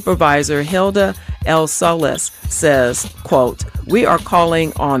County Supervisor Hilda L. Solis says, quote, "We are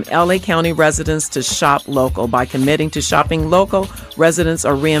calling on LA County residents to shop local. By committing to shopping local, residents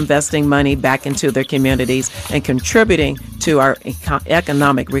are reinvesting money back into their communities and contributing to our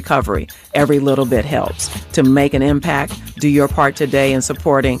economic recovery. Every little bit helps. To make an impact, do your part today in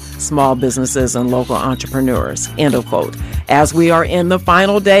supporting small businesses and local entrepreneurs." End of quote. As we are in the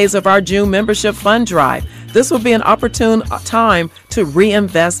final days of our June membership fund drive, this will be an opportune time to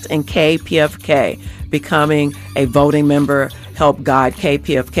reinvest in KPFK. Becoming a voting member help guide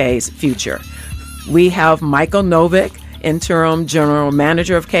KPFK's future. We have Michael Novick, Interim General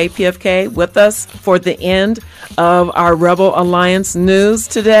Manager of KPFK, with us for the end of our Rebel Alliance news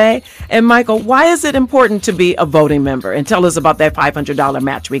today. And Michael, why is it important to be a voting member? And tell us about that $500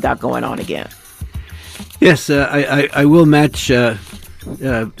 match we got going on again. Yes, I will match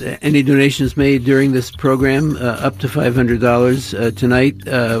any donations made during this program, up to $500 tonight.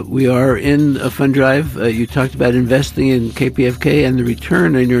 We are in a fund drive. You talked about investing in KPFK, and the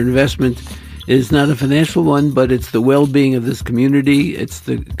return on your investment is not a financial one, but it's the well-being of this community. It's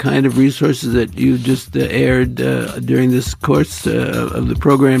the kind of resources that you just aired during this course of the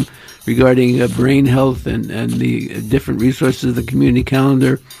program regarding brain health and the different resources of the community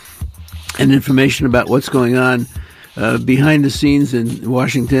calendar and information about what's going on behind the scenes in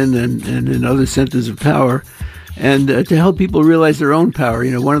Washington and in other centers of power, and to help people realize their own power.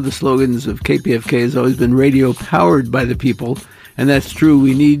 You know, one of the slogans of KPFK has always been radio powered by the people, and that's true.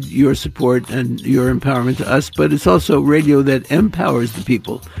 We need your support and your empowerment to us, but it's also radio that empowers the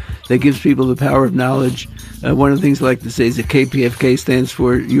people, that gives people the power of knowledge. One of the things I like to say is that KPFK stands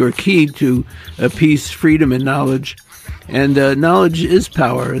for your key to peace, freedom, and knowledge. And knowledge is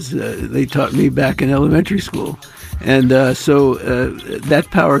power, as they taught me back in elementary school. And so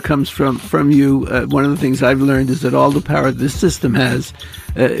that power comes from you. One of the things I've learned is that all the power this system has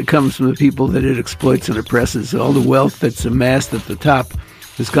comes from the people that it exploits and oppresses. All the wealth that's amassed at the top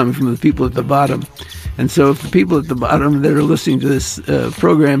is coming from the people at the bottom. And so if the people at the bottom that are listening to this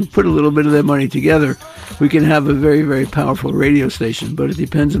program put a little bit of their money together, we can have a very, very powerful radio station, but it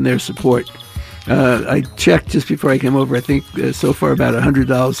depends on their support. I checked just before I came over. I think so far about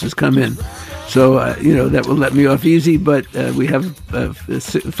 $100 has come in. So, that will let me off easy, but we have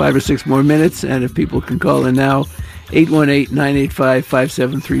 5 or 6 more minutes, and if people can call in now,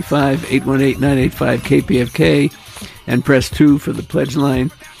 818-985-5735, 818-985-KPFK, and press 2 for the pledge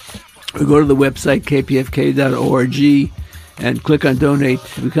line. Or go to the website, kpfk.org, and click on Donate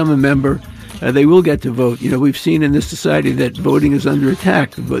to become a member. They will get to vote. You know, we've seen in this society that voting is under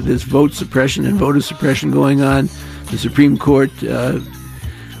attack. There's vote suppression and voter suppression going on. The Supreme Court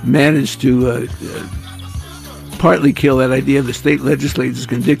managed to partly kill that idea the state legislatures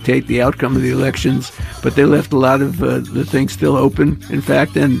can dictate the outcome of the elections, but they left a lot of the things still open, in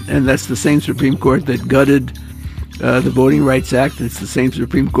fact, and that's the same Supreme Court that gutted the Voting Rights Act. It's the same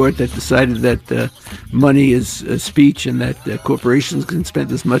Supreme Court that decided that money is speech and that corporations can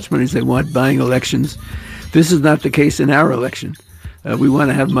spend as much money as they want buying elections. This is not the case in our election. We want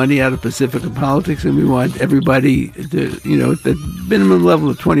to have money out of Pacifica politics, and we want everybody to, at the minimum level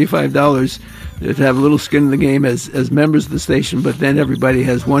of $25 to have a little skin in the game as members of the station, but then everybody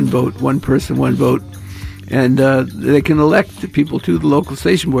has one vote, one person, one vote. And they can elect people to the local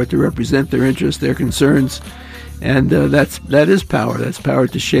station board to represent their interests, their concerns. And that is power. That's power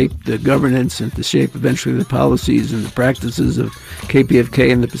to shape the governance and to shape eventually the policies and the practices of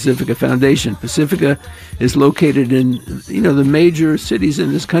KPFK and the Pacifica Foundation. Pacifica is located in, the major cities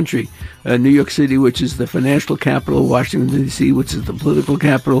in this country. New York City, which is the financial capital, Washington, D.C., which is the political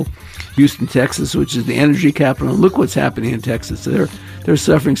capital, Houston, Texas, which is the energy capital. And look what's happening in Texas. They're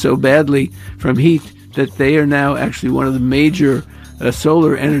suffering so badly from heat that they are now actually one of the major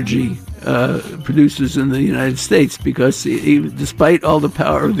solar energy producers in the United States, because despite all the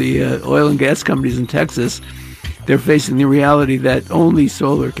power of the oil and gas companies in Texas, they're facing the reality that only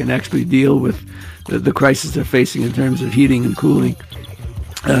solar can actually deal with the crisis they're facing in terms of heating and cooling.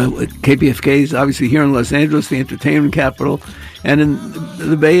 KPFK is obviously here in Los Angeles, the entertainment capital, and in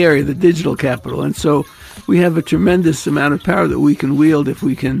the Bay Area, the digital capital. And so we have a tremendous amount of power that we can wield if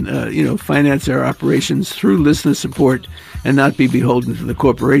we can, finance our operations through listener support and not be beholden to the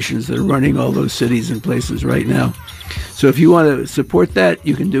corporations that are running all those cities and places right now. So if you want to support that,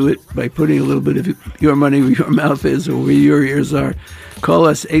 you can do it by putting a little bit of your money where your mouth is or where your ears are. Call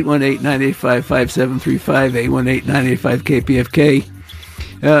us 818-985-5735, 818-985-KPFK.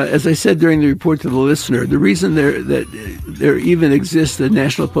 As I said during the report to the listener, the reason there even exists a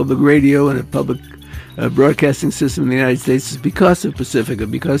national public radio and a public broadcasting system in the United States is because of Pacifica,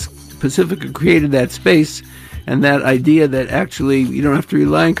 because Pacifica created that space And that idea that actually you don't have to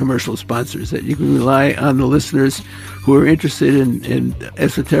rely on commercial sponsors, that you can rely on the listeners who are interested in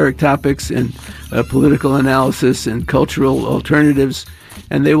esoteric topics and political analysis and cultural alternatives,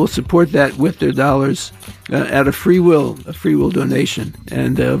 and they will support that with their dollars at a free will donation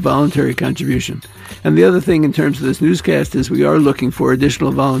and a voluntary contribution. And the other thing in terms of this newscast is we are looking for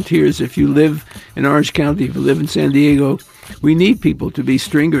additional volunteers. If you live in Orange County, if you live in San Diego, we need people to be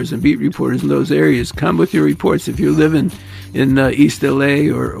stringers and beat reporters in those areas. Come with your reports. If you're living in East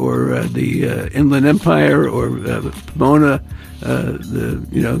LA or the Inland Empire or Pomona,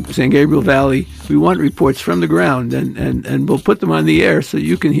 the San Gabriel Valley, we want reports from the ground, and we'll put them on the air so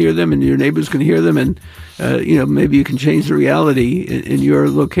you can hear them and your neighbors can hear them, and maybe you can change the reality in your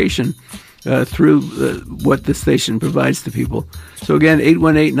location through what the station provides to people. So again,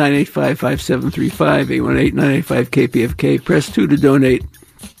 818-985-5735, 818-985-KPFK. Press 2 to donate.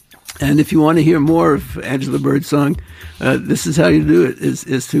 And if you want to hear more of Angela Birdsong, this is how you do it,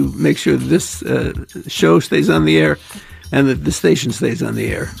 is to make sure this show stays on the air and that the station stays on the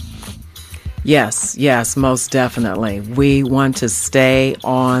air. Yes, most definitely. We want to stay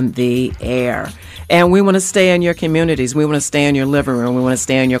on the air. And we want to stay in your communities. We want to stay in your living room. We want to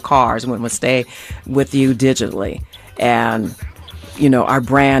stay in your cars. We want to stay with you digitally. And, our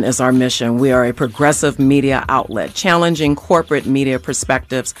brand is our mission. We are a progressive media outlet, challenging corporate media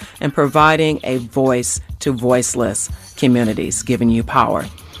perspectives and providing a voice to voiceless communities, giving you power.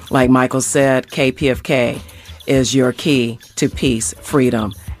 Like Michael said, KPFK is your key to peace,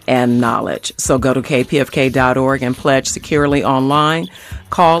 freedom, and knowledge. So go to kpfk.org and pledge securely online.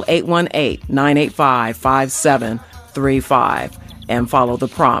 Call 818-985-5735 and follow the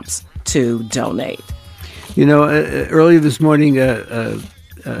prompts to donate. Earlier this morning,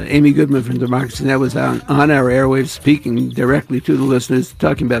 Amy Goodman from Democracy Now! Was on our airwaves speaking directly to the listeners,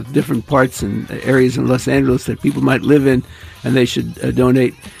 talking about different parts and areas in Los Angeles that people might live in and they should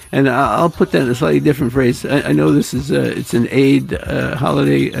donate. And I'll put that in a slightly different phrase. I know this is it's an Eid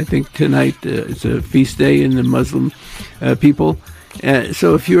holiday. I think tonight it's a feast day in the Muslim people.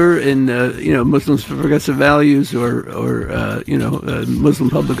 So if you're in Muslims for Progressive Values or Muslim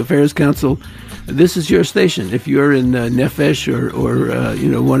Public Affairs Council, this is your station. If you're in Nefesh or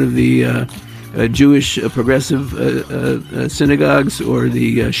one of the Jewish progressive synagogues or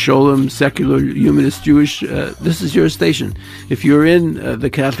the Sholem secular humanist Jewish, this is your station. If you're in the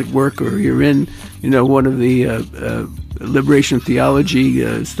Catholic work or you're in one of the liberation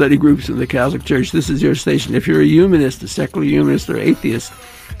theology study groups in the Catholic Church, this is your station. If you're a humanist, a secular humanist or atheist,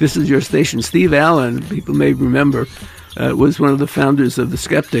 this is your station. Steve Allen, people may remember, was one of the founders of the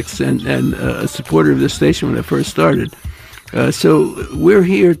Skeptics and a supporter of this station when it first started. So we're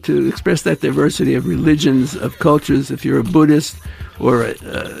here to express that diversity of religions, of cultures. If you're a Buddhist or a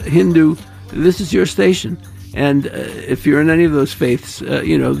Hindu, this is your station. And if you're in any of those faiths,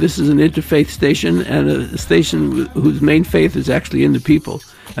 this is an interfaith station and a station whose main faith is actually in the people.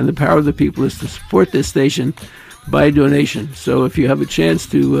 And the power of the people is to support this station by donation. So if you have a chance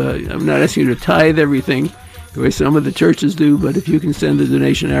to, I'm not asking you to tithe everything the way some of the churches do, but if you can send a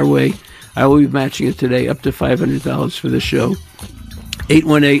donation our way, I will be matching it today up to $500 for the show.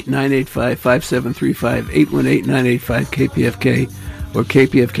 818-985-5735, 818-985-KPFK, or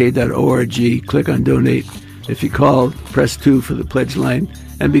kpfk.org. Click on donate. If you call, press 2 for the pledge line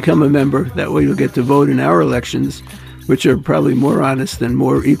and become a member. That way you'll get to vote in our elections, which are probably more honest and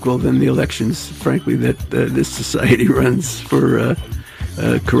more equal than the elections, frankly, that this society runs for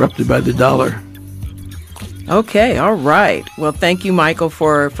corrupted by the dollar. Okay, all right. Well, thank you, Michael,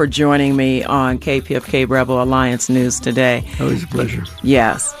 for joining me on KPFK Rebel Alliance News today. Always a pleasure.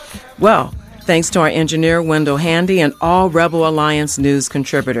 Yes. Well, thanks to our engineer, Wendell Handy, and all Rebel Alliance News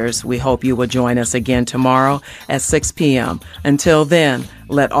contributors. We hope you will join us again tomorrow at 6 p.m. Until then,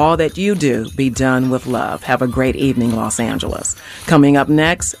 let all that you do be done with love. Have a great evening, Los Angeles. Coming up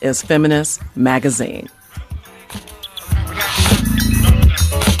next is Feminist Magazine.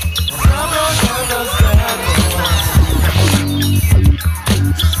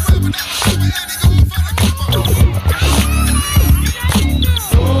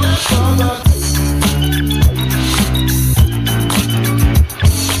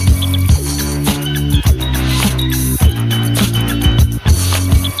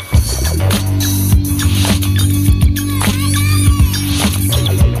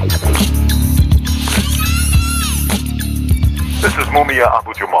 Mumia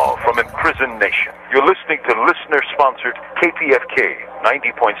Abu-Jamal from Imprisoned Nation. You're listening to listener-sponsored KPFK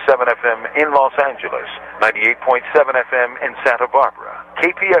 90.7 FM in Los Angeles, 98.7 FM in Santa Barbara.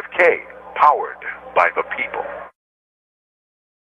 KPFK, powered by the people.